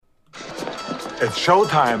It's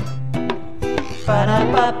showtime.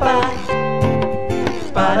 Ba-da-ba-ba.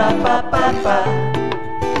 Ba-da-ba-ba-ba.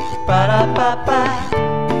 Ba-da-ba-ba.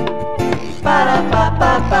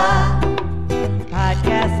 Ba-da-ba-ba-ba.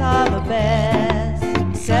 Podcasts are the best,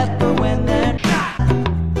 except for when they're not.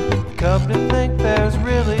 Come to think there's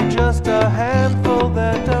really just a handful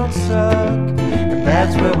that don't suck. And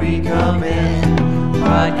that's where we come in.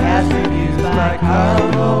 Podcast reviews by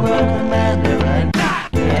Carl Goldberg, Commander, and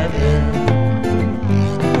Kevin.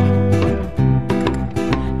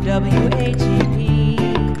 WATP,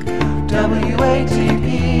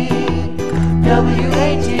 WATP,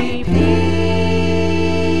 WATP.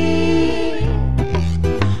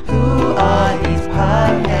 Who are these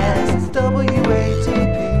podcasts?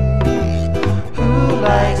 WATP. Who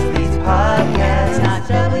likes these podcasts? Not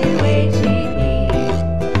WATP.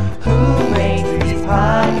 Who makes these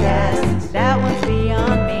podcasts? That one's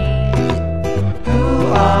beyond me. Who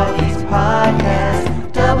are these podcasts?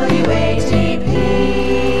 WATP.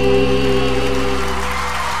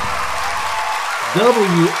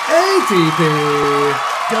 WATP. WATP.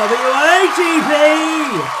 No,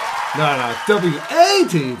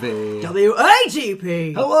 WATP.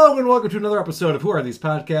 WATP. Hello and welcome to another episode of Who Are These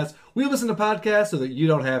Podcasts? We listen to podcasts so that you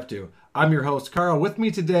don't have to. I'm your host, Carl. With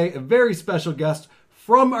me today, a very special guest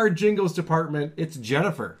from our jingles department. It's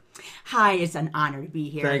Jennifer. Hi, it's an honor to be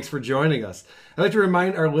here. Thanks for joining us. I'd like to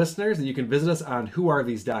remind our listeners that you can visit us on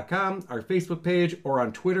whoarethese.com, our Facebook page, or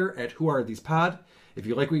on Twitter at whoarethesepod. If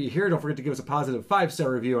you like what you hear, don't forget to give us a positive 5-star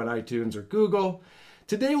review on iTunes or Google.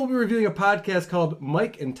 Today we'll be reviewing a podcast called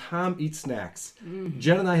Mike and Tom Eat Snacks.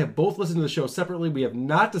 Jen and I have both listened to the show separately. We have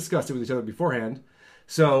not discussed it with each other beforehand.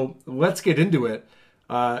 So let's get into it.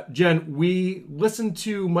 Jen, we listened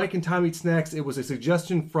to Mike and Tom Eat Snacks. It was a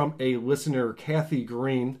suggestion from a listener, Kathy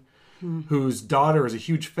Green, whose daughter is a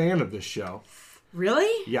huge fan of this show.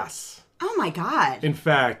 Really? Yes. Oh my God. In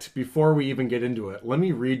fact, before we even get into it, let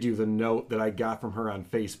me read you the note that I got from her on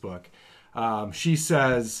Facebook. She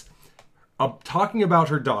says, talking about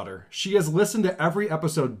her daughter, she has listened to every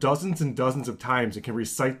episode dozens and dozens of times and can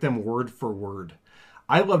recite them word for word.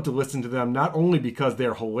 I love to listen to them not only because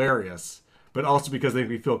they're hilarious, but also because they make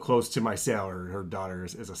me feel close to my sailor. Her daughter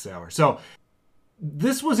is a sailor. So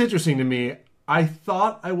this was interesting to me. I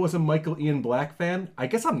thought I was a Michael Ian Black fan. I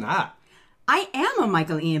guess I'm not. I am a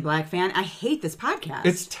Michael Ian Black fan. I hate this podcast.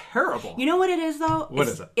 It's terrible. You know what it is, though? What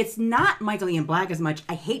is it? It's not Michael Ian Black as much.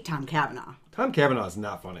 I hate Tom Cavanaugh. Tom Cavanaugh is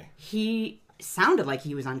not funny. He sounded like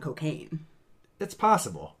he was on cocaine. It's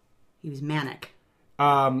possible. He was manic.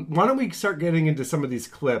 Why don't we start getting into some of these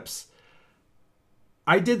clips?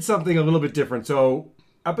 I did something a little bit different. So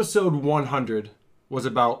episode 100 was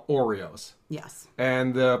about Oreos. Yes.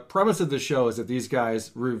 And the premise of the show is that these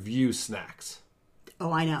guys review snacks.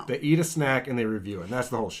 Oh, I know. They eat a snack and they review it. And that's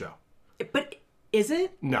the whole show. But is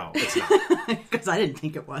it? No, it's not. Because I didn't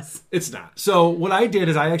think it was. It's not. So what I did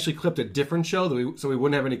is I actually clipped a different show so we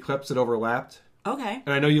wouldn't have any clips that overlapped. Okay.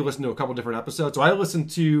 And I know you listened to a couple different episodes. So I listened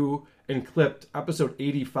to and clipped episode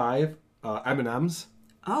 85, M&M's.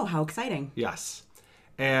 Oh, how exciting. Yes.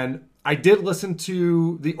 And I did listen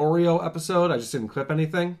to the Oreo episode. I just didn't clip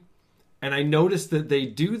anything. And I noticed that they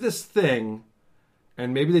do this thing,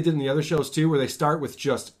 and maybe they did in the other shows too, where they start with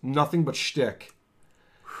just nothing but shtick.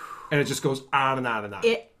 And it just goes on and on and on.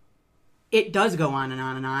 It does go on and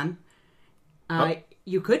on and on.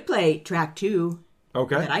 You could play track 2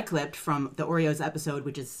 that I clipped from the Oreos episode,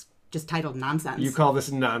 which is just titled Nonsense. You call this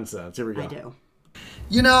nonsense. Here we go. I do.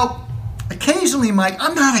 You know, occasionally, Mike,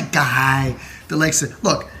 I'm not a guy that likes to...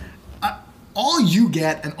 Look, all you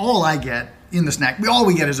get and all I get in the snack, all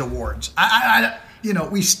we get is awards.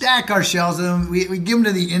 We stack our shelves, and we give them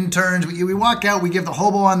to the interns. We walk out, we give the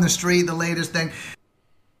hobo on the street the latest thing.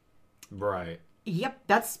 Right. Yep,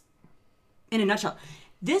 that's in a nutshell.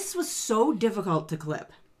 This was so difficult to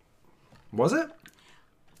clip. Was it?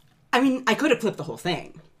 I mean, I could have clipped the whole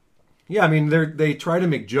thing. Yeah, I mean, they try to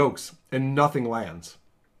make jokes, and nothing lands.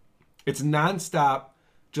 It's nonstop,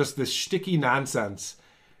 just this shticky nonsense.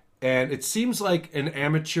 And it seems like an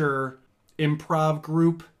amateur improv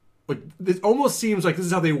group. It almost seems like this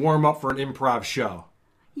is how they warm up for an improv show.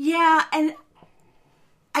 Yeah, and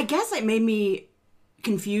I guess it made me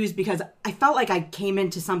confused because I felt like I came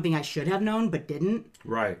into something I should have known but didn't.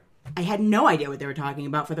 Right. I had no idea what they were talking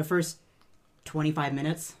about for the first 25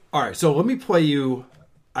 minutes. All right, so let me play you.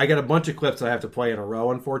 I got a bunch of clips I have to play in a row,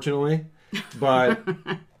 unfortunately. But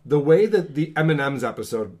the way that the M&M's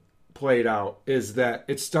episode played out is that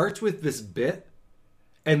it starts with this bit,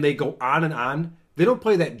 and they go on and on. They don't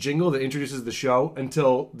play that jingle that introduces the show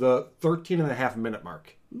until the 13 and a half minute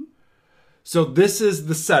mark. So this is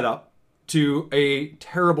the setup to a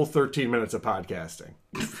terrible 13 minutes of podcasting.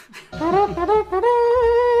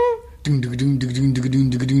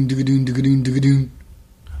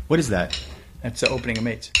 What is that? That's the opening of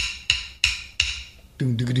Mates.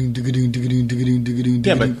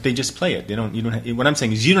 Yeah, but they just play it. They don't. You don't. What I'm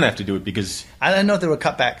saying is, you don't have to do it because I didn't know if there were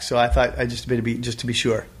cutbacks, so I thought just to be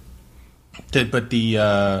sure. But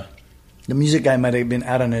the music guy might have been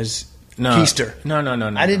out on his keister. No.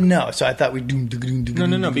 I didn't know, so I thought we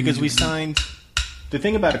No, because we signed. The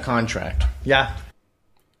thing about a contract. Yeah.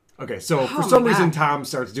 Okay, so for some reason Tom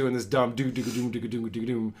starts doing this dumb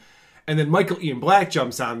do-do-do-do-do-do-do-do, and then Michael Ian Black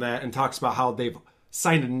jumps on that and talks about how they've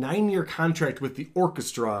signed a 9-year contract with the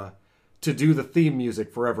orchestra to do the theme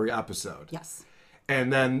music for every episode. Yes.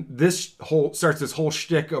 And then this whole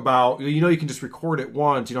shtick about, you can just record it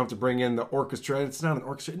once. You don't have to bring in the orchestra. It's not an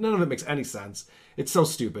orchestra. None of it makes any sense. It's so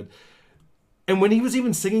stupid. And when he was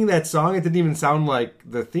even singing that song, it didn't even sound like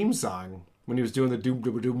the theme song. When he was doing the doom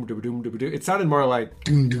doom doom doom doom doom doom, it sounded more like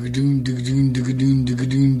doom doom doom doom doom doom doom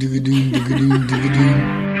doom doom doom doom.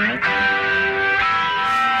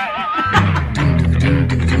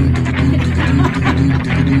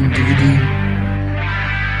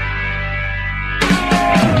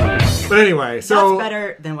 But anyway, so that's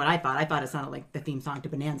better than what I thought. I thought it sounded like the theme song to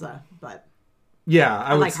Bonanza, but yeah,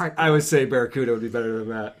 I would say Barracuda would be better than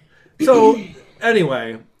that. So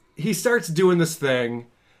anyway, he starts doing this thing,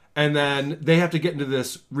 and then they have to get into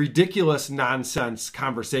this ridiculous nonsense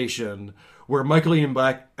conversation where Michael Ian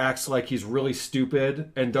Black acts like he's really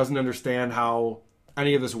stupid and doesn't understand how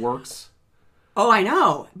any of this works. Oh, I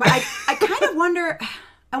know, but I kind of wonder.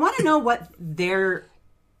 I want to know what their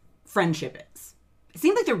friendship is. It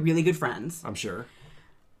seems like they're really good friends. I'm sure.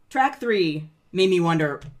 Track 3 made me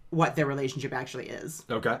wonder what their relationship actually is.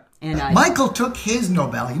 Okay. And Michael took his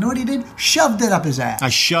Nobel. You know what he did? Shoved it up his ass. I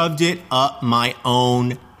shoved it up my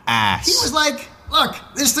own ass. He was like, look,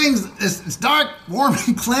 this thing's it's dark, warm,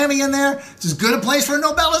 and clammy in there. It's as good a place for a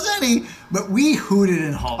Nobel as any. But we hooted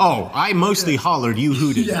and hollered. Oh, I mostly hollered. You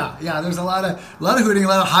hooted. Yeah. There's a lot of hooting, a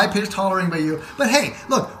lot of high-pitched hollering by you. But hey,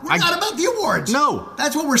 look, we're not about the awards. No.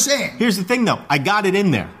 That's what we're saying. Here's the thing, though. I got it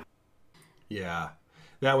in there. Yeah.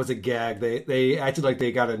 That was a gag. They acted like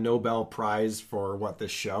they got a Nobel Prize for,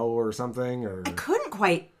 this show or something? Or I couldn't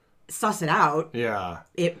quite suss it out. Yeah.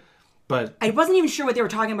 But I wasn't even sure what they were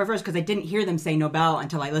talking about first because I didn't hear them say Nobel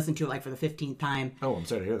until I listened to it for the 15th time. Oh, I'm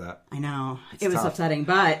sorry to hear that. I know. It was upsetting,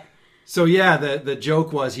 but... So yeah, the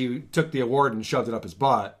joke was he took the award and shoved it up his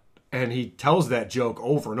butt, and he tells that joke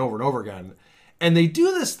over and over and over again. And they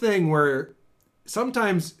do this thing where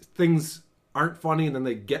sometimes things aren't funny and then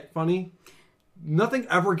they get funny. Nothing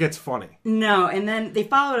ever gets funny. No, and then they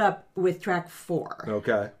followed up with track 4.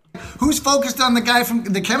 Okay. Who's focused on the guy from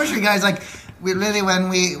the chemistry guy's like, we really when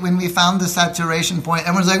we found the saturation point,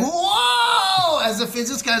 everyone's like, whoa! As the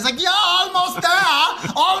physics guy's like, yeah, almost there.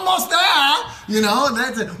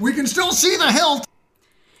 That's it. We can still see the hilt.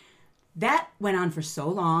 That went on for so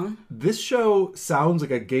long. This show sounds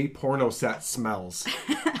like a gay porno set smells.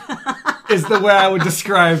 Is the way I would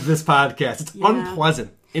describe this podcast. It's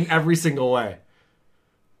unpleasant in every single way.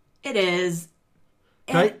 It is.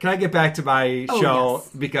 Can I get back to my show? Yes.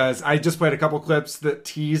 Because I just played a couple clips that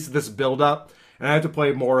tease this build-up, and I have to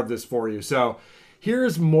play more of this for you. So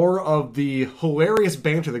here's more of the hilarious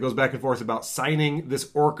banter that goes back and forth about signing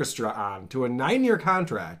this orchestra on to a 9-year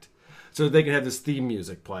contract so that they can have this theme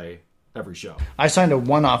music play every show. I signed a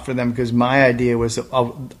one-off for them because my idea was that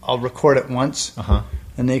I'll record it once,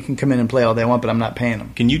 and they can come in and play all they want, but I'm not paying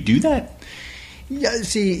them. Can you do that? Yeah,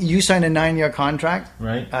 see, you signed a 9-year contract.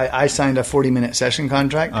 Right. I signed a 40-minute session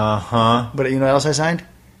contract. But you know what else I signed?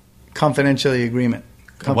 Confidentiality agreement.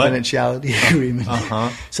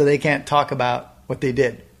 So they can't talk about what they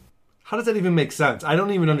did. How does that even make sense? I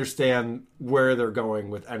don't even understand where they're going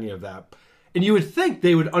with any of that. And you would think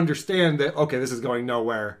they would understand that, okay, this is going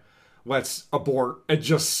nowhere. Let's abort and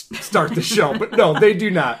just start the show. But no, they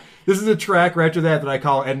do not. This is a track right after that I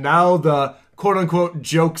call, and now the quote-unquote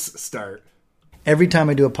jokes start. Every time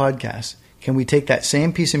I do a podcast, can we take that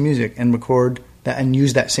same piece of music and record that and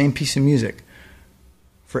use that same piece of music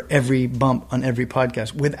for every bump on every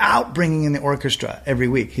podcast without bringing in the orchestra every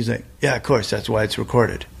week? He's like, yeah, of course, that's why it's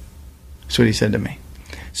recorded. That's what he said to me.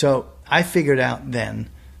 So I figured out then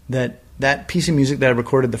that piece of music that I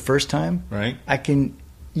recorded the first time, right, I can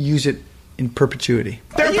use it in perpetuity.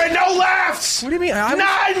 There have been no laughs! What do you mean?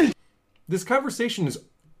 None! This conversation is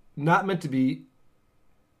not meant to be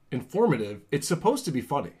informative. It's supposed to be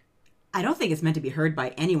funny. I don't think it's meant to be heard by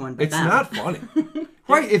anyone but it's them. It's not funny.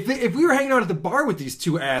 Right? If we were hanging out at the bar with these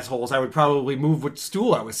two assholes, I would probably move what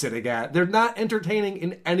stool I was sitting at. They're not entertaining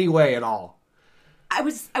in any way at all. I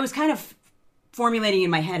was kind of formulating in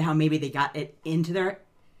my head how maybe they got it into their,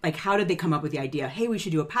 like, how did they come up with the idea, hey, we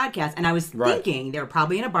should do a podcast? And I was thinking they were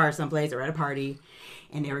probably in a bar someplace or at a party,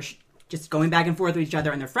 and they were just going back and forth with each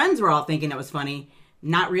other, and their friends were all thinking that was funny,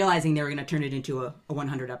 not realizing they were going to turn it into a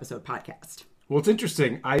 100-episode podcast. Well, it's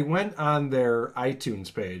interesting. I went on their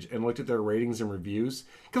iTunes page and looked at their ratings and reviews.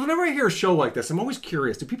 Because whenever I hear a show like this, I'm always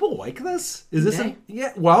curious. Do people like this? Is this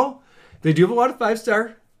yeah, well, they do have a lot of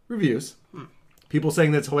 5-star reviews. People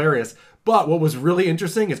saying that's hilarious. But what was really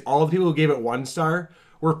interesting is all the people who gave it 1 star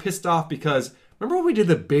were pissed off because remember when we did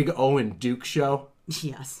the Big O and Duke show?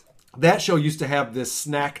 Yes. That show used to have this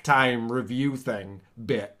snack time review thing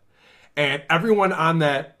bit. And everyone on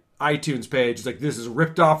that iTunes page is like, this is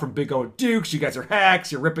ripped off from Big O and Dukes. You guys are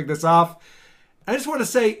hacks. You're ripping this off. I just want to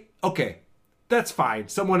say, okay, that's fine.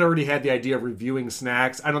 Someone already had the idea of reviewing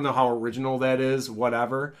snacks. I don't know how original that is,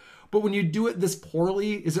 whatever. But when you do it this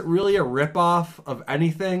poorly, is it really a ripoff of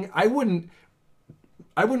anything? I wouldn't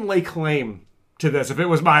lay claim to this if it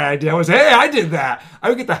was my idea. I was, hey, I did that. I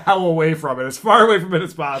would get the hell away from it, as far away from it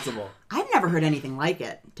as possible. I've never heard anything like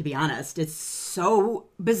it, to be honest. It's so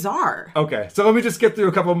bizarre. Okay, so let me just get through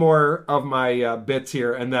a couple more of my bits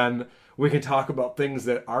here, and then we can talk about things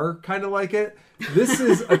that are kind of like it. This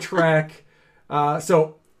is a track.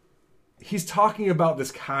 So he's talking about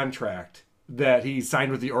this contract that he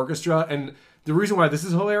signed with the orchestra, and the reason why this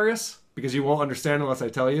is hilarious, because you won't understand unless I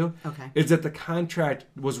tell you, is that the contract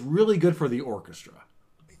was really good for the orchestra.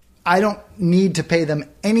 I don't need to pay them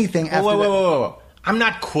anything after that. Whoa. I'm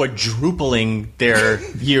not quadrupling their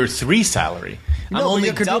year 3 salary. I'm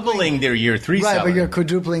only doubling their year 3 salary. Right, but you're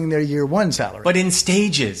quadrupling their year 1 salary. But in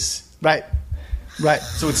stages. Right.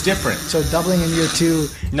 So it's different. So doubling in year 2.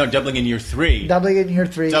 No, doubling in year 3. Doubling in year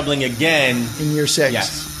 3. Doubling again. In year 6.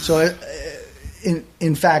 Yes. So,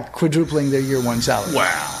 in fact, quadrupling their year 1 salary.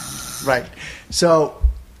 Wow. Right. So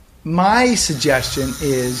my suggestion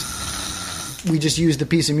is we just use the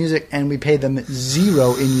piece of music and we pay them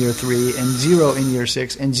 0 in year 3 and 0 in year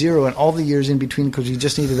 6 and 0 in all the years in between because we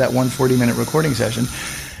just needed that 140-minute recording session.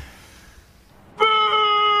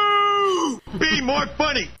 Boo! Be more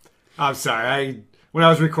funny. I'm sorry. When I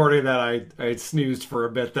was recording that, I snoozed for a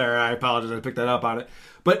bit there. I apologize. I picked that up on it.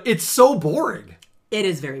 But it's so boring. It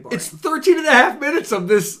is very boring. It's 13 and a half minutes of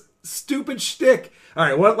this stupid shtick. All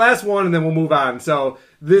right, last one, and then we'll move on. So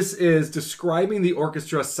this is describing the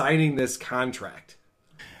orchestra signing this contract.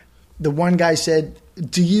 The one guy said,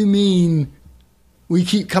 do you mean we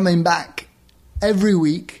keep coming back every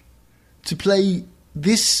week to play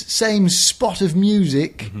this same spot of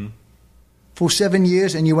music for 7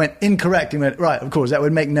 years? And you went, incorrect. He went, right, of course, that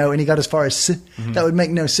would make no, and he got as far as, that would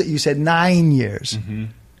make no sense. You said 9 years.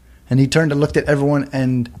 And he turned and looked at everyone,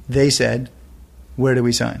 and they said, where do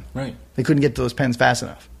we sign? Right. They couldn't get to those pens fast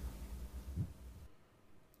enough.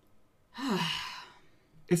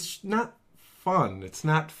 It's not fun. It's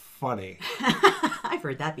not funny. I've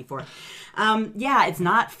heard that before. Yeah, it's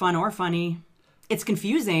not fun or funny. It's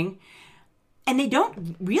confusing. And they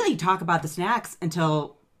don't really talk about the snacks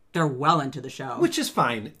until they're well into the show. Which is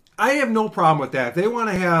fine. I have no problem with that. If they want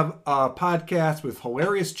to have a podcast with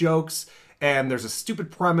hilarious jokes and there's a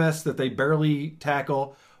stupid premise that they barely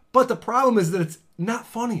tackle. But the problem is that it's not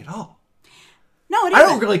funny at all. No, it isn't. I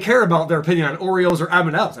don't really care about their opinion on Oreos or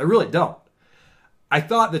M&M's. I really don't. I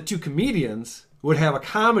thought that 2 comedians would have a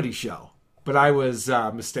comedy show, but I was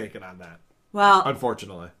mistaken on that. Well,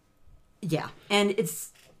 unfortunately. Yeah, and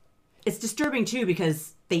it's disturbing too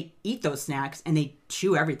because they eat those snacks and they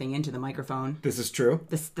chew everything into the microphone. This is true.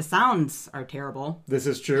 The sounds are terrible. This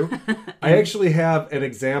is true. I actually have an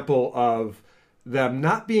example of them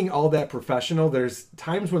not being all that professional. There's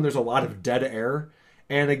times when there's a lot of dead air.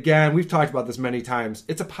 And again, we've talked about this many times.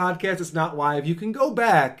 It's a podcast. It's not live. You can go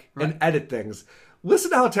back and edit things.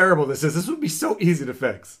 Listen to how terrible this is. This would be so easy to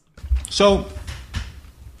fix. So,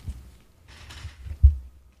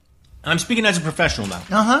 I'm speaking as a professional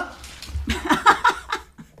now.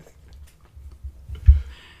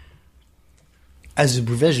 As a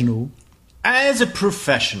professional. As a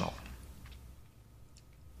professional.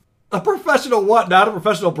 A professional what? Not a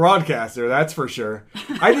professional broadcaster, that's for sure.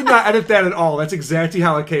 I did not edit that at all. That's exactly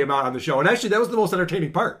how it came out on the show. And actually, that was the most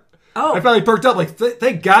entertaining part. Oh. I finally perked up. Like,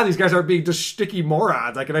 thank God these guys aren't being just sticky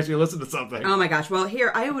morons. I can actually listen to something. Oh my gosh. Well,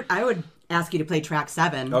 here, I would ask you to play track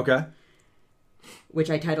 7. Okay. Which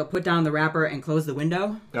I titled, Put Down the Wrapper and Close the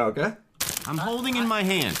Window. Okay. I'm holding in my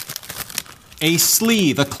hand a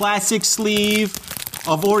sleeve, a classic sleeve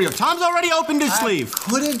of Oreo. Tom's already opened his sleeve.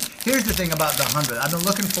 Here's the thing about the 100. I've been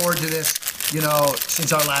looking forward to this,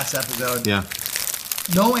 since our last episode. Yeah.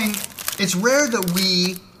 Knowing it's rare that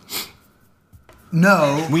we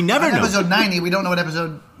know. We never on know. Episode 90, we don't know what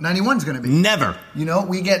episode 91 is going to be. Never. You know,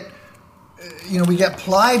 we get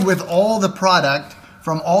plied with all the product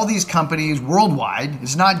from all these companies worldwide.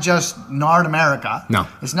 It's not just Nord America. No.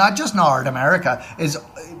 It's not just Nord America.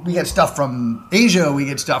 We get stuff from Asia. We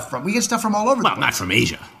get stuff from all over the Well, place. not from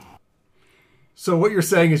Asia. So what you're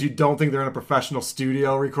saying is you don't think they're in a professional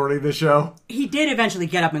studio recording this show? He did eventually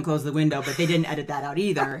get up and close the window, but they didn't edit that out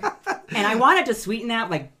either. And I wanted to sweeten that,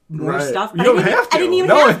 like, more Right. stuff. You But don't I didn't, have to. I didn't even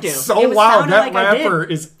no, have to. it's so It was loud. sounding That like I did. rapper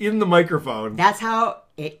is in the microphone. That's how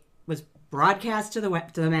it was broadcast to the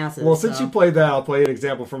masses. Well, since so. you played that, I'll play an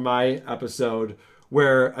example from my episode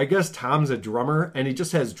where I guess Tom's a drummer and he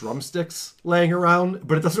just has drumsticks laying around,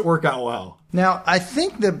 but it doesn't work out well. Now, I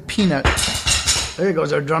think the peanut. There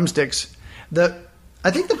goes our drumsticks.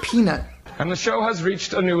 I think the peanut. And the show has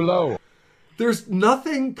reached a new low. There's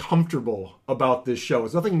nothing comfortable about this show.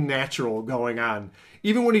 There's nothing natural going on.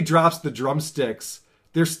 Even when he drops the drumsticks,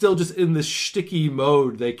 they're still just in this shticky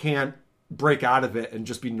mode. They can't break out of it and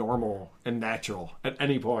just be normal and natural at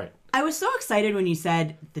any point. I was so excited when you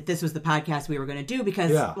said that this was the podcast we were going to do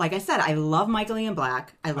because, Yeah. like I said, I love Michael Ian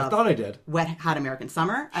Black. I thought I did. Wet Hot American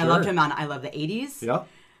Summer. I Sure. loved him on I Love the 80s. Yeah.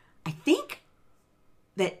 I think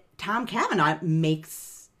that Tom Cavanaugh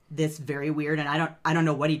makes this very weird, and I don't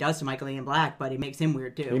know what he does to Michael Ian Black, but it makes him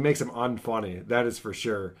weird too. He makes him unfunny. That is for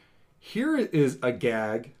sure. Here is a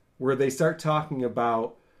gag where they start talking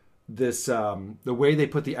about this, the way they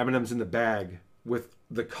put the M&Ms in the bag with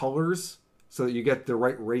the colors so that you get the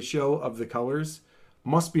right ratio of the colors.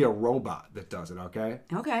 Must be a robot that does it, okay?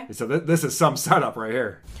 Okay. So this is some setup right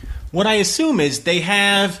here. What I assume is they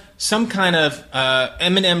have some kind of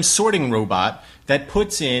M&M sorting robot that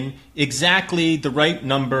puts in exactly the right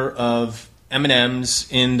number of M&Ms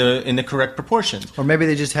in the correct proportions. Or maybe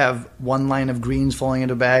they just have one line of greens falling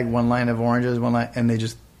into a bag, one line of oranges, and they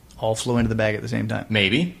just all flow into the bag at the same time.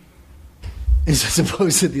 Maybe. As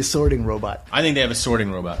opposed to the sorting robot. I think they have a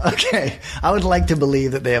sorting robot. Okay, I would like to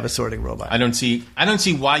believe that they have a sorting robot. I don't see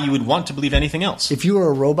why you would want to believe anything else. If you were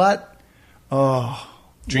a robot,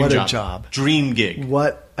 Dream what job. a job. Dream gig.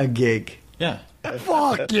 What a gig. Yeah.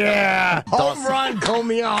 Fuck yeah! Home run,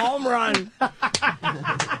 Comey, a home run!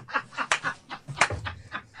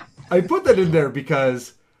 I put that in there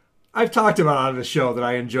because I've talked about on the show that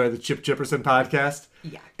I enjoy the Chip Chipperson podcast.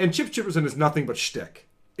 Yeah. And Chip Chipperson is nothing but shtick.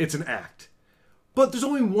 It's an act. But there's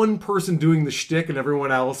only one person doing the shtick and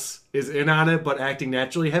everyone else is in on it but acting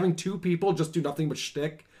naturally. Having two people just do nothing but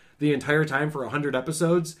shtick the entire time for 100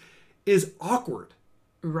 episodes is awkward.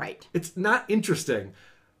 Right. It's not interesting.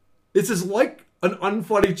 This is like an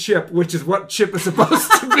unfunny Chip, which is what Chip is supposed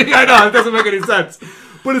to be. I know, it doesn't make any sense.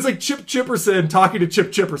 But it's like Chip Chipperson talking to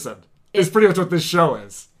Chip Chipperson. It's pretty much what this show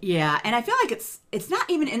is. Yeah, and I feel like it's not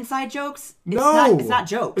even inside jokes. It's No. It's not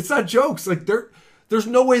jokes. It's not jokes. Like, there's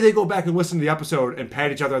no way they go back and listen to the episode and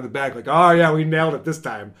pat each other on the back like, oh, yeah, we nailed it this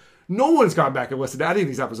time. No one's gone back and listened to any of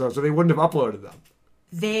these episodes, or they wouldn't have uploaded them.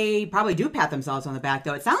 They probably do pat themselves on the back,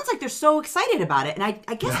 though. It sounds like they're so excited about it, and I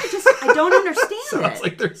guess I don't understand Sounds it.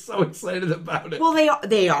 like they're so excited about it. Well,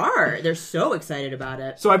 they are. They're so excited about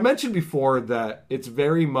it. So I mentioned before that it's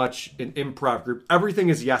very much an improv group. Everything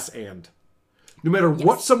is yes and. No matter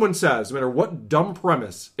what someone says, no matter what dumb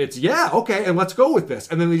premise, it's yeah, okay, and let's go with this.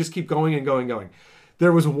 And then they just keep going and going and going.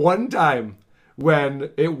 There was one time when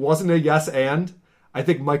it wasn't a yes and. I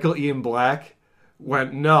think Michael Ian Black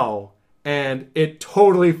went no, and it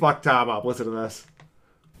totally fucked Tom up. Listen to this.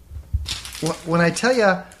 When I tell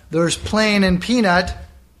you there's plain and peanut,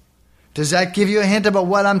 does that give you a hint about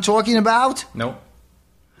what I'm talking about? Nope.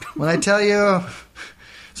 When I tell you...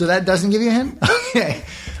 So that doesn't give you a hint? Okay.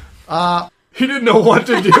 He didn't know what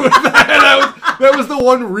to do with that. That was the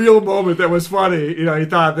one real moment that was funny. You know, he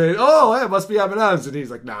thought that, it must be M&M's. And he's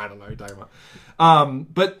like, I don't know what you're talking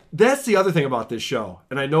about. But that's the other thing about this show.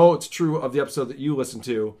 And I know it's true of the episode that you listen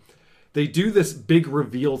to. They do this big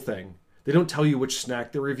reveal thing. They don't tell you which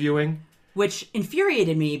snack they're reviewing. Which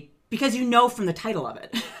infuriated me because you know from the title of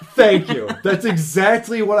it. Thank you. That's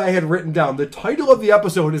exactly what I had written down. The title of the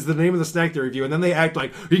episode is the name of the snack they review, and then they act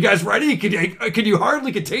like, "Are you guys ready? Can you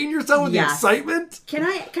hardly contain yourself with the Yes. excitement?" Can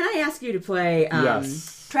I ask you to play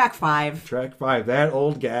Yes. track 5? Track 5, that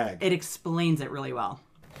old gag. It explains it really well.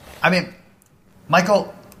 I mean,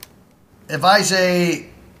 Michael, if I say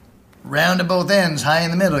round at both ends, high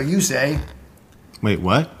in the middle, you say Wait,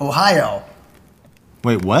 what? Ohio.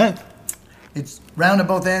 Wait, what? It's round at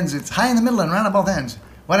both ends. It's high in the middle and round at both ends.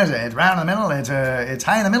 What is it? It's round in the middle. It's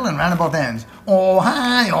high in the middle and round at both ends.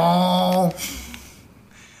 Ohio.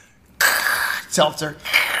 Seltzer.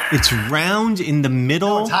 It's round in the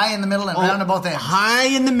middle. It's high in the middle and round at both ends. High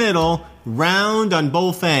in the middle, round on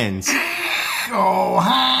both ends.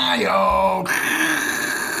 Ohio.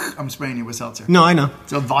 I'm spraying you with seltzer. No, I know.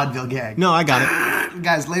 It's a vaudeville gag. No, I got it.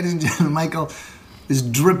 Guys, ladies and gentlemen, Michael is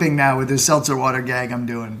dripping now with this seltzer water gag I'm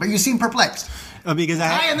doing. But you seem perplexed. Because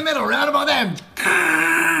High in the middle, round about them.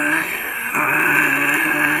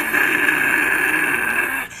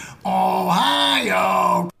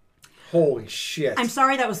 Ohio. Holy shit. I'm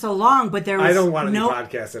sorry that was so long, but there was I don't want to no do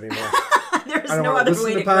podcasts anymore. there's I don't no want to other listen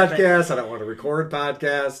way to to clip it. podcasts. I don't want to record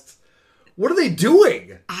podcasts. What are they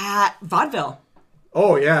doing? Vaudeville.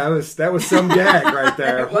 Oh yeah, that was some gag right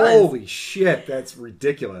there. It was. Holy shit, that's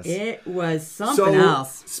ridiculous. It was something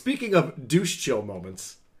else. Speaking of douche chill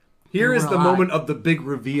moments, here There is were the a lot. moment of the big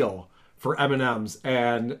reveal for M&M's,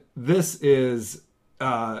 and this is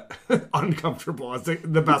uncomfortable. Is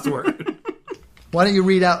the best word. Why don't you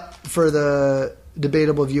read out for the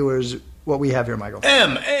debatable viewers what we have here, Michael?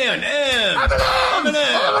 M-A-N-M.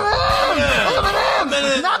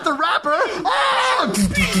 Not the rapper.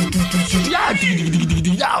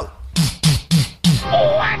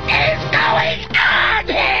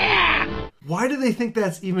 Why do they think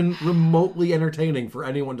that's even remotely entertaining for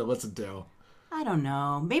anyone to listen to? I don't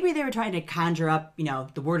know. Maybe they were trying to conjure up,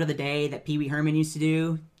 the word of the day that Pee Wee Herman used to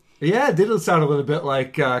do. Yeah, it did sound a little bit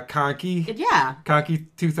like Conky. Yeah. Conky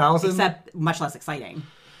 2000. Except much less exciting.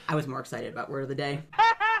 I was more excited about word of the day.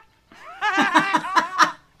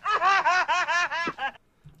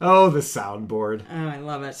 Oh, the soundboard. Oh, I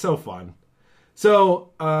love it. So fun.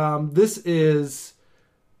 So, this is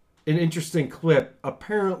an interesting clip.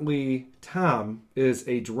 Apparently, Tom is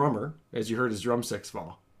a drummer, as you heard his drumsticks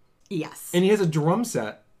fall. Yes. And he has a drum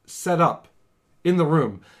set up in the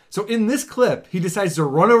room. So in this clip, he decides to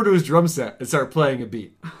run over to his drum set and start playing a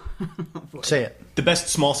beat. Say it. The best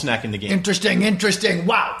small snack in the game. Interesting.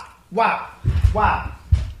 Wow.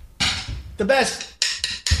 The best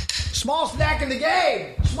small snack in the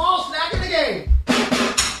game.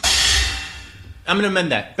 I'm going to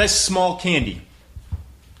amend that. Best small candy.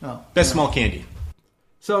 Oh. Best small candy.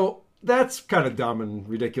 So that's kind of dumb and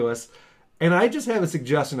ridiculous. And I just have a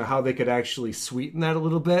suggestion of how they could actually sweeten that a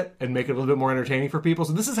little bit and make it a little bit more entertaining for people.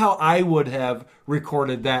 So this is how I would have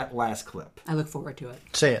recorded that last clip. I look forward to it.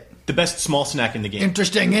 Say it. The best small snack in the game.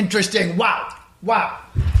 Interesting. Wow.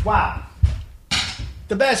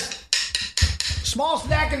 The best small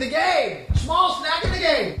snack in the game.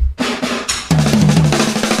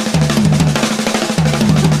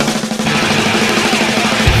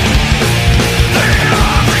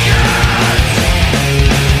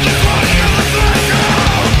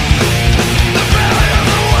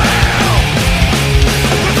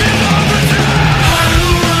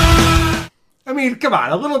 I mean, come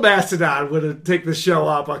on, a little Mastodon would have taken the show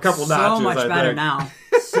up a couple notches. So much I better think. now.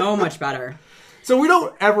 So much better. So we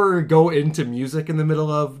don't ever go into music in the middle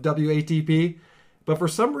of WATP, but for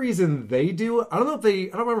some reason they do. I don't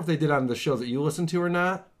remember if they did on the shows that you listen to or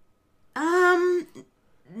not.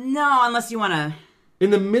 No, unless you want to. In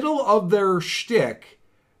the middle of their shtick,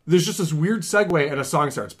 there's just this weird segue and a song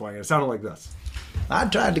starts playing. It sounded like this. I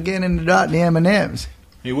tried to get into the M&M's.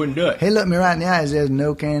 He wouldn't do it. He looked me right in the eyes. There's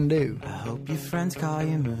no can do. I hope your friends call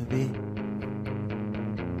you Movie,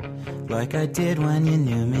 like I did when you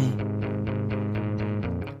knew me.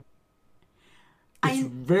 It's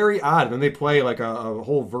very odd. And then they play like a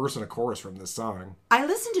whole verse and a chorus from this song. I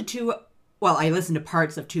listened to I listened to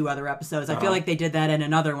parts of 2 other episodes. I feel like they did that in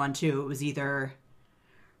another one too. It was either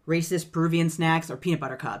racist Peruvian snacks or peanut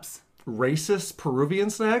butter cups. Racist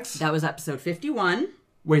Peruvian snacks? That was episode 51.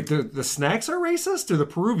 Wait, the snacks are racist or the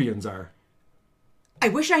Peruvians are? I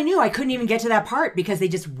wish I knew. I couldn't even get to that part because they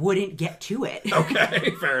just wouldn't get to it.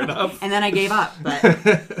 Okay, fair enough. And then I gave up.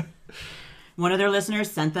 But one of their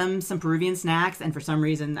listeners sent them some Peruvian snacks, and for some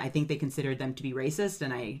reason, I think they considered them to be racist.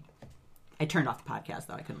 And I turned off the podcast,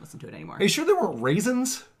 though. I couldn't listen to it anymore. Are you sure there weren't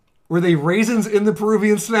raisins? Were they raisins in the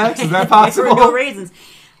Peruvian snacks? Is that possible? There were no raisins.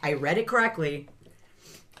 I read it correctly.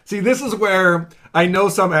 See, this is where I know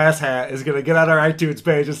some asshat is going to get on our iTunes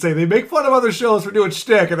page and say they make fun of other shows for doing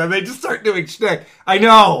shtick, and then they just start doing shtick. I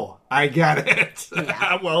know. I get it. Yeah.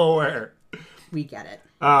 I'm well aware. We get it.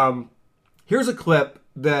 Here's a clip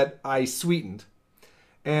that I sweetened.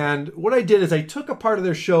 And what I did is I took a part of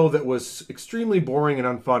their show that was extremely boring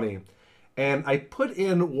and unfunny, and I put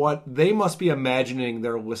in what they must be imagining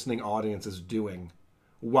their listening audience is doing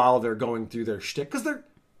while they're going through their shtick. Because they're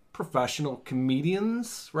professional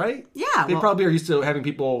comedians, right? Yeah. They probably are used to having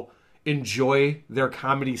people enjoy their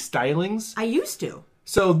comedy stylings. I used to.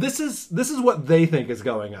 So this is what they think is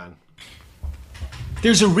going on.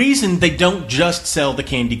 There's a reason they don't just sell the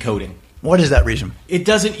candy coating. What is that reason? It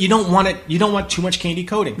doesn't. You don't want it. You don't want too much candy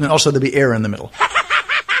coating. And also there'll be air in the middle.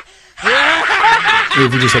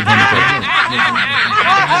 If you just had candy coating.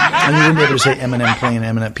 And you wouldn't be able to say M&M plain,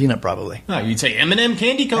 M&M peanut probably. No, you'd say M&M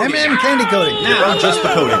candy coating. M&M candy coating. Now, just the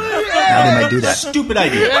coating. Now they might do that. Stupid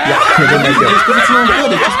idea. Yeah, they might do it. Just because it's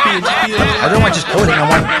non-coated, just be I don't want just coating. I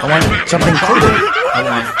want something coated. I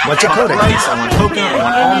want What's a coating? rice, I want coconut, I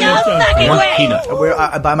want almond, I want peanut.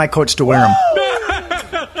 I buy my coats to wear them.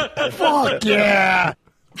 Fuck yeah!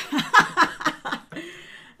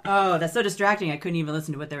 Oh, that's so distracting. I couldn't even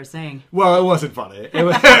listen to what they were saying. Well, it wasn't funny. It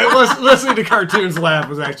was listening to cartoons laugh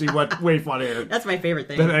was actually way funnier That's my favorite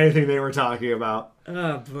thing. than anything they were talking about.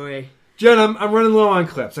 Oh boy. Jen, I'm running low on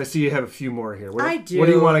clips. I see you have a few more here. I do. What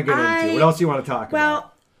do you want to get into? What else do you want to talk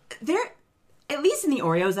about? Well, at least in the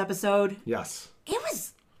Oreos episode, Yes.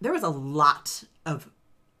 there was a lot of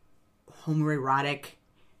homoerotic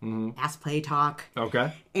ass play talk.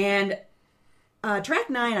 Okay. And track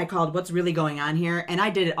 9 I called What's Really Going On Here, and I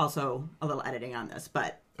did also a little editing on this,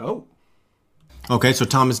 but Oh. Okay, so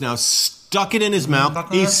Tom is now stuck it in his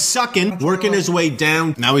mouth. He's sucking, working his way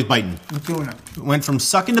down. Now he's biting. I'm doing it. Went from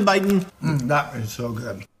sucking to biting. That is so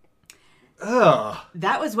good.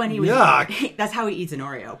 that was when he was Yuck. that's how he eats an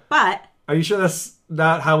Oreo. But Are you sure that's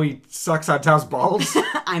not how he sucks on Tom's balls?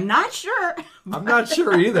 I'm not sure. I'm not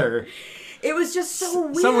sure either. It was just so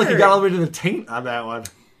weird. Sounded like he got all the way to the taint on that one.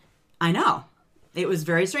 I know. It was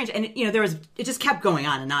very strange. And, it just kept going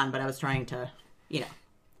on and on, but I was trying to,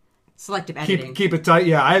 selective editing. Keep it tight.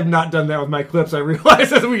 Yeah, I have not done that with my clips. I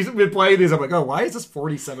realized as we've been playing these, I'm like, oh, why is this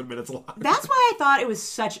 47 minutes long? That's why I thought it was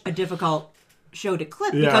such a difficult show to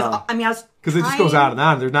clip. Yeah. Because, I was Because it just goes on and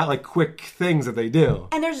on. They're not like quick things that they do.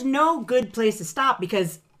 And there's no good place to stop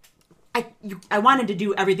because I wanted to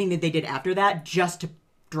do everything that they did after that just to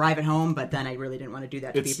drive it home, but then I really didn't want to do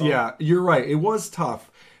that to people. Yeah, you're right. It was tough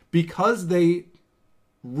because they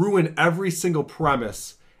ruin every single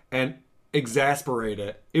premise and exasperate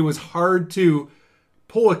it. It was hard to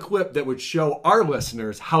pull a clip that would show our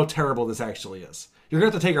listeners how terrible this actually is. You're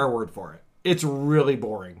going to have to take our word for it. It's really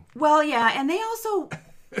boring Well, yeah, and they also...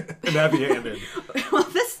 and heavy-handed. Well,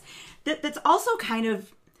 that's also kind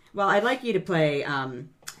of... Well, I'd like you to play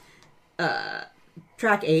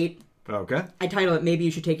track 8. Okay. I title it, Maybe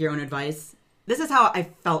You Should Take Your Own Advice. This is how I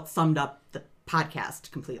felt summed up the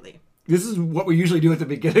podcast completely. This is what we usually do at the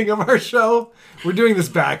beginning of our show. We're doing this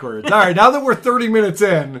backwards. All right, now that we're 30 minutes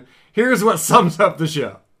in, here's what sums up the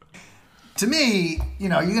show. To me,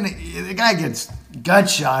 the guy gets gut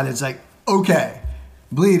shot. It's like, okay,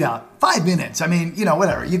 bleed out. 5 minutes. I mean,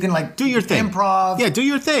 whatever. You can Do your thing. Improv. Yeah, do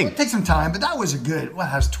your thing. Take some time, but that was a good, that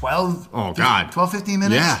was 12? Oh, God. 12, 15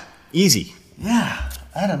 minutes? Yeah, easy. Yeah.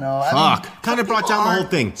 I don't know. Fuck. Kind of brought down the whole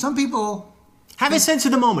thing. Some people... Have a sense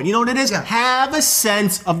of the moment. You know what it is? Yeah. Have a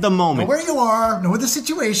sense of the moment. Know where you are, know what the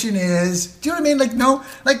situation is. Do you know what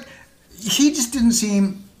I mean? He just didn't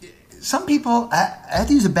seem... Some people, I have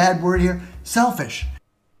to use a bad word here, selfish.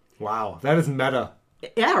 Wow, that is meta.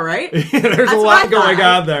 Yeah, right? There's That's a what lot I going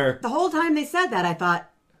thought. on there. The whole time they said that, I thought,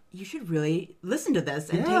 you should really listen to this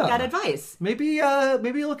and take that advice. Maybe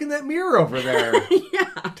look in that mirror over there.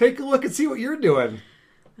 Yeah. Take a look and see what you're doing.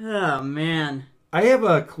 Oh, man. I have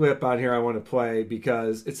a clip on here I want to play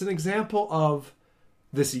because it's an example of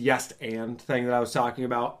this yes and thing that I was talking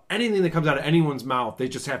about. Anything that comes out of anyone's mouth, they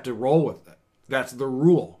just have to roll with it. That's the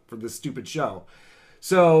rule for this stupid show.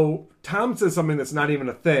 So Tom says something that's not even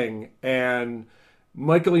a thing, and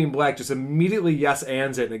Michael Ian Black just immediately yes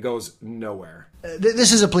ands it, and it goes nowhere.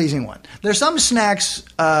 This is a pleasing one. There's some snacks,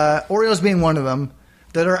 Oreos being one of them,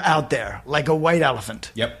 that are out there, like a white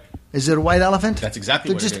elephant. Yep. Is it a white elephant? That's exactly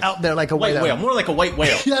They're what just it is. out there like a White white whale. elephant. More like a white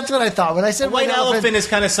whale. That's what I thought. When I said A white elephant is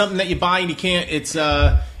kind of something that you buy and you can't. It's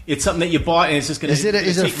something that you bought and it's just going to.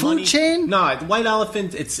 Is it a food money. chain? No, the white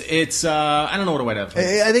elephant. It's I don't know what a white elephant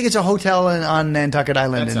is. I think it's a hotel on Nantucket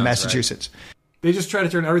Island That in sounds Massachusetts. They just try to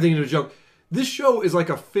turn everything into a joke. This show is like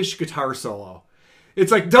a Fish guitar solo. It's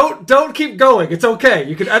like, don't keep going. It's okay.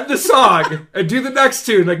 You can end the song and do the next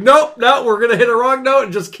tune. Like, nope, we're going to hit a wrong note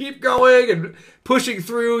and just keep going and pushing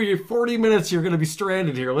through. Your 40 minutes, you're going to be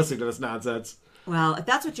stranded here listening to this nonsense. Well, if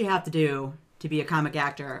that's what you have to do to be a comic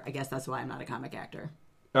actor, I guess that's why I'm not a comic actor.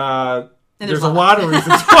 There's a lot of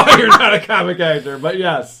reasons why you're not a comic actor. But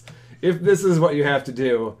yes, if this is what you have to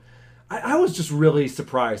do. I was just really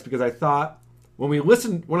surprised because I thought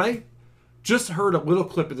when I just heard a little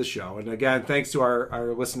clip of the show, and again, thanks to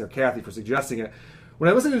our listener, Kathy, for suggesting it. When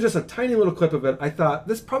I listened to just a tiny little clip of it, I thought,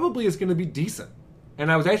 this probably is going to be decent.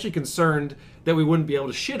 And I was actually concerned that we wouldn't be able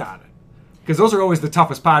to shit on it. Because those are always the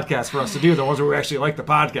toughest podcasts for us to do, the ones where we actually like the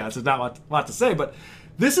podcast. There's not a lot to say, but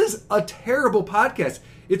this is a terrible podcast.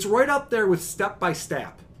 It's right up there with Step by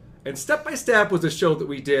Step. And Step by Step was a show that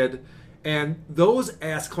we did, and those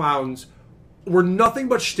ass clowns were nothing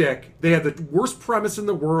but shtick. They had the worst premise in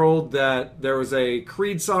the world, that there was a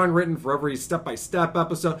Creed song written for every step-by-step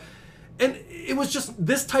episode. And it was just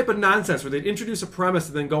this type of nonsense where they'd introduce a premise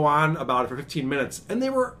and then go on about it for 15 minutes. And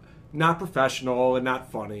they were not professional and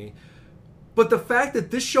not funny. But the fact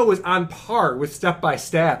that this show is on par with Step by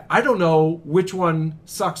Step, I don't know which one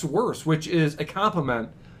sucks worse, which is a compliment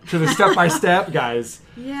to the Step by Step guys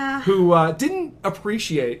who didn't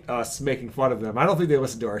appreciate us making fun of them. I don't think they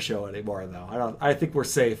listen to our show anymore, though. I think we're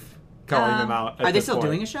safe calling them out. Are they still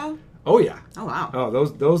doing a show? Oh, yeah. Oh, wow. Oh,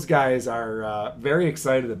 those guys are very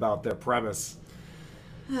excited about their premise.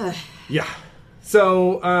 Yeah.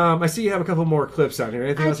 So, I see you have a couple more clips on here.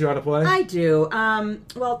 Anything else you want to play? I do.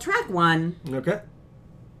 Well, track 1. Okay.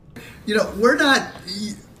 You know, we're not...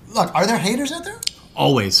 Look, are there haters out there?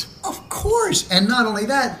 Always. Of course. And not only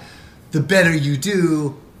that, the better you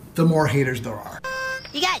do, the more haters there are.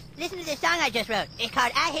 You guys, listen to this song I just wrote. It's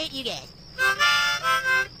called I Hate You Guys.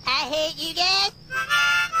 I hate you guys.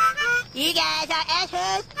 You guys are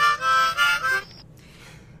assholes.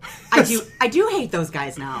 I do hate those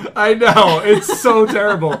guys now. I know. It's so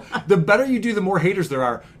terrible. The better you do, the more haters there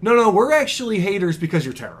are. No, we're actually haters because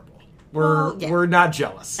you're terrible. We're not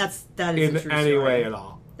jealous. That is a true in any story. way at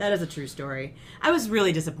all. That is a true story. I was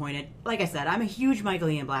really disappointed. Like I said, I'm a huge Michael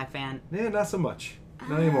Ian Black fan. Yeah, not so much.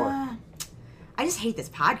 Not anymore. I just hate this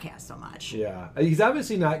podcast so much. Yeah. He's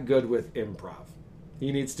obviously not good with improv.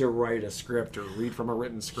 He needs to write a script or read from a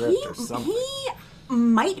written script or something. He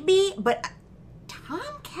might be, but Tom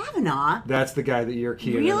Cavanaugh... That's the guy that you're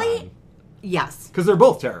keying in on. Yes. Because they're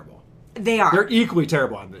both terrible. They are. They're equally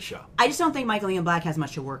terrible on this show. I just don't think Michael Ian Black has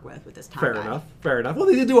much to work with this Tom guy. Fair enough. Well,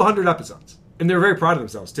 they did do 100 episodes. And they were very proud of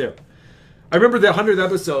themselves, too. I remember the 100th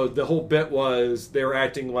episode, the whole bit was they were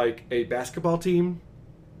acting like a basketball team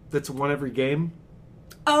that's won every game.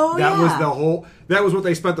 Oh, That was what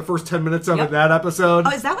they spent the first 10 minutes of in that episode.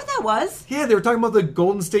 Oh, is that what that was? Yeah, they were talking about the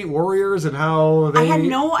Golden State Warriors and how they... I had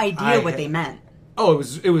no idea what they meant. Oh,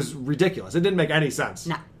 it was ridiculous. It didn't make any sense.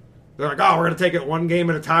 No. They're like, we're going to take it one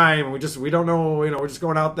game at a time. We don't know, we're just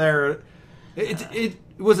going out there. It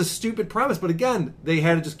was a stupid premise, but again, they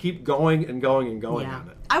had to just keep going and going and going on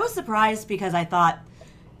it. I was surprised because I thought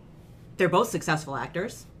they're both successful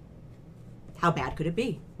actors. How bad could it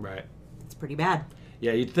be? Right. It's pretty bad.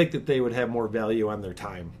 Yeah, you'd think that they would have more value on their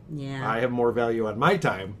time. Yeah. I have more value on my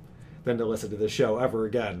time than to listen to this show ever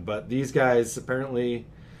again. But these guys apparently,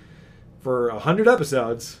 for 100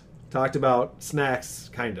 episodes, talked about snacks,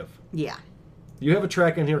 kind of. Yeah. You have a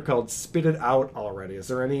track in here called Spit It Out already. Is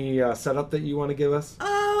there any setup that you want to give us?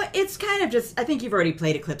 Oh, it's kind of just... I think you've already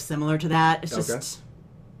played a clip similar to that. It's just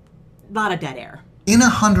a lot of dead air. In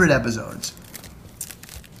 100 episodes,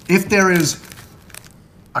 if there is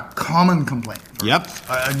a common complaint,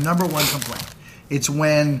 a number one complaint, it's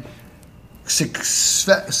when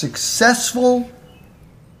successful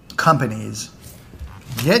companies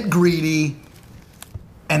get greedy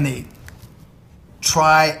and they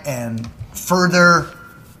try and further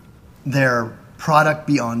their product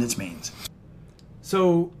beyond its means.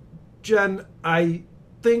 So, Jen, I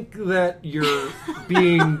think that you're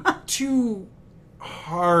being too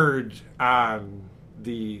hard on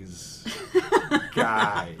these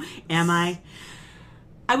guys. Am I?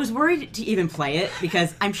 I was worried to even play it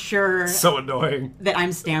because I'm sure so annoying that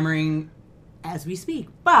I'm stammering as we speak,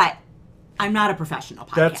 but I'm not a professional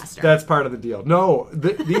podcaster. That's part of the deal. No,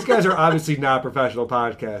 these guys are obviously not professional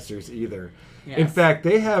podcasters either. Yes. In fact,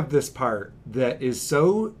 they have this part that is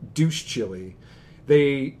so douche chilly.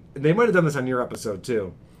 They might have done this on your episode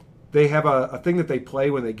too. They have a thing that they play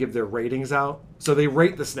when they give their ratings out. So they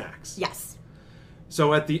rate the snacks. Yes.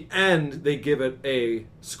 So at the end, they give it a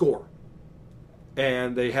score.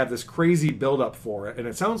 And they have this crazy build-up for it. And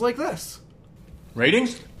it sounds like this.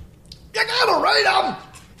 Ratings? You gotta rate them!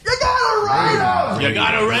 You gotta rate them! You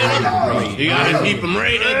gotta rate them! You gotta keep them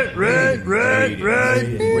rated! Ratings.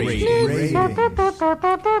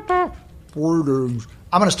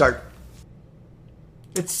 I'm gonna start.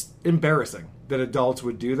 It's embarrassing that adults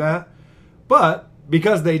would do that. But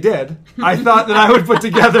because they did, I thought that I would put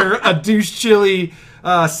together a douche chili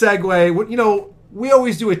segue. You know, we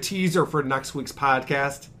always do a teaser for next week's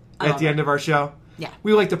podcast at the end of our show. Yeah.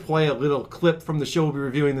 We like to play a little clip from the show we'll be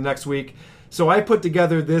reviewing the next week. So I put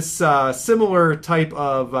together this similar type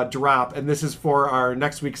of drop, and this is for our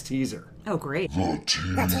next week's teaser. Oh, great. The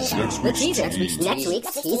teaser. Next week's teaser. The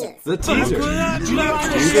teaser. The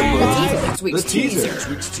teaser.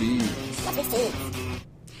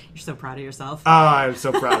 You're so proud of yourself. Oh, I'm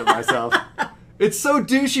so proud of myself. It's so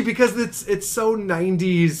douchey because it's so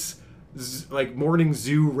 90s morning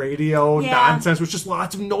zoo radio nonsense with just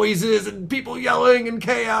lots of noises and people yelling and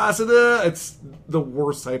chaos. And it's the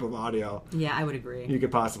worst type of audio. Yeah, I would agree. You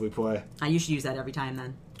could possibly play. You should use that every time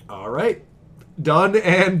then. All right. Done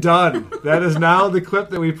and done. That is now the clip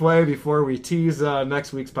that we play before we tease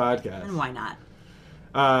next week's podcast. And why not?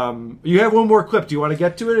 You have one more clip. Do you want to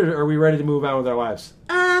get to it, or are we ready to move on with our lives?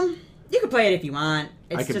 You can play it if you want.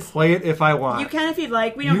 I can play it if I want. You can if you'd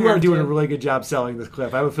like. We don't You are have doing to. a really good job selling this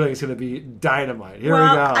clip. I have a feeling it's going to be dynamite. Here well,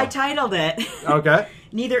 we go. I titled it. Okay.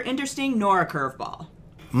 Neither interesting nor a curveball.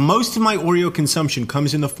 Most of my Oreo consumption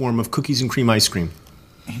comes in the form of cookies and cream ice cream,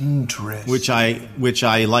 Interesting. which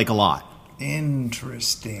I like a lot.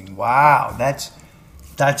 Interesting. Wow, that's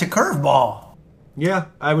a curveball. Yeah,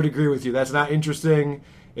 I would agree with you. That's not interesting.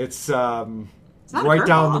 It's not a right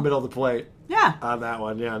down curveball. the middle of the plate. Yeah. On that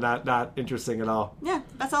one. Yeah, not interesting at all. Yeah,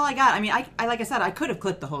 that's all I got. I mean, I like I said, I could have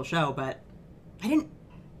clipped the whole show, but I didn't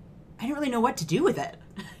really know what to do with it.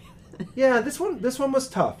 Yeah, this one was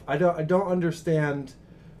tough. I don't understand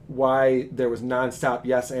why there was nonstop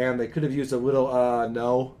yes and. They could have used a little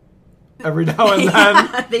no every now and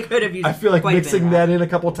then. They could have used. I feel like quite a bit mixing of that in a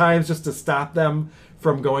couple times just to stop them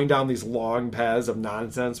from going down these long paths of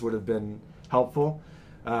nonsense would have been helpful.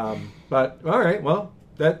 But all right, well,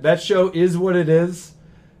 that show is what it is.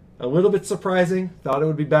 A little bit surprising. Thought it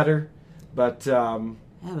would be better, but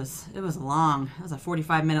It was long. It was a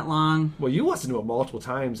 45-minute long. well, you listened to it multiple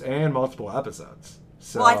times and multiple episodes.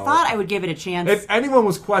 So Well, I thought I would give it a chance. if anyone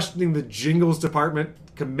was questioning the Jingles department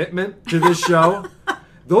commitment to this show,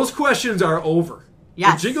 those questions are over.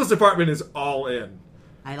 Yes. The Jingles department is all in.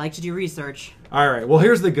 I like to do research. All right. Well,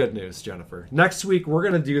 here's the good news, Jennifer. Next week, we're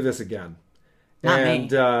going to do this again. Not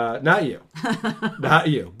and, me. Not you. Not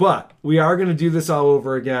you. But we are going to do this all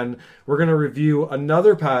over again. We're going to review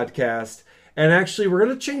another podcast. And actually, we're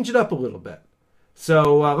going to change it up a little bit.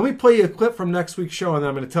 So let me play you a clip from next week's show, and then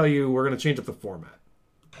I'm going to tell you we're going to change up the format.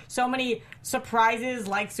 So many surprises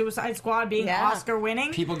like Suicide Squad being Oscar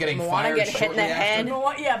winning. People getting Moana fired getting hit in the head.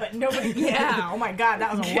 Yeah, but nobody. Yeah. Oh my God,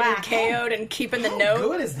 that was a whack. KO'd and keeping the How note.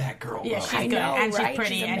 good is that girl? Yeah, though? she's I good, know, and she's right?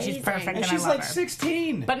 pretty, She's and she's amazing. perfect, And and she's I love like her.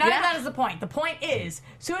 16. But none of that is the point. The point is,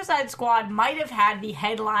 Suicide Squad might have had the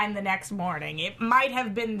headline the next morning. It might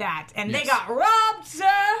have been that, and they got robbed,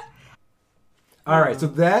 sir. All right, so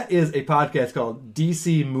that is a podcast called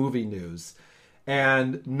DC Movie News.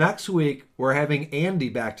 And next week, we're having Andy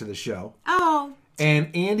back to the show. Oh.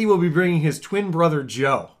 And Andy will be bringing his twin brother,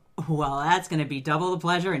 Joe. Well, that's going to be double the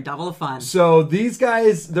pleasure and double the fun. So these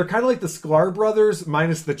guys, they're kind of like the Sklar brothers,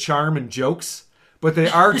 minus the charm and jokes, but they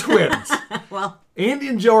are twins. Well, Andy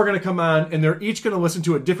and Joe are going to come on, and they're each going to listen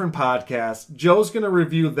to a different podcast. Joe's going to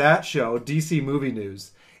review that show, DC Movie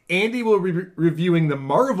News. Andy will be reviewing the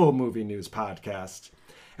Marvel Movie News podcast.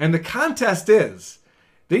 And the contest is,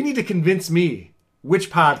 they need to convince me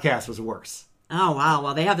which podcast was worse. oh wow.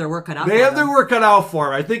 Well, they have their work cut out. They for have them. their work cut out for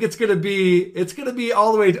them. I think it's gonna be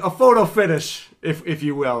all the way to a photo finish, if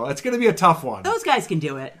you will. It's gonna be a tough one. Those guys can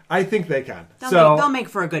do it. I think they can. They'll make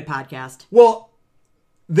for a good podcast. Well,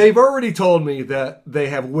 they've already told me that they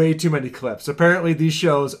have way too many clips. Apparently, these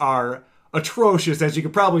shows are atrocious, as you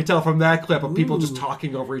can probably tell from that clip of people just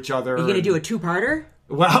talking over each other. Are you going to do a two-parter?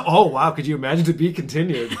 Wow! Oh, wow! Could you imagine to be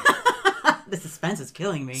continued? The suspense is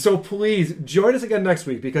killing me. So please join us again next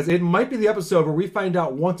week, because it might be the episode where we find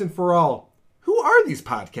out once and for all, who are these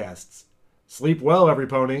podcasts? Sleep well, every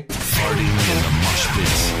pony. Farting in the mosh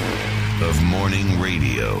pits of morning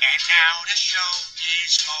radio. And now the show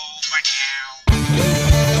is over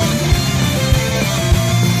now.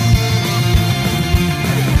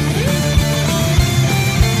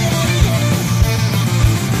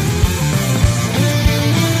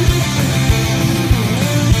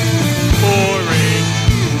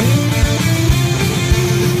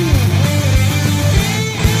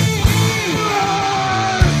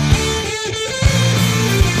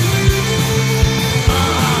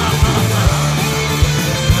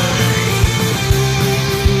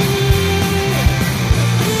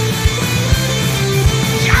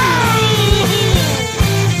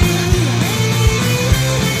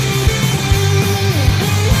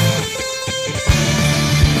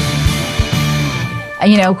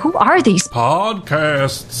 You know, who are these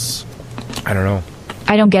podcasts? I don't know.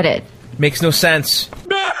 I don't get it. Makes no sense.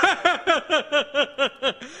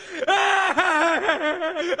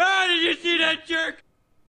 Ah, did you see that jerk?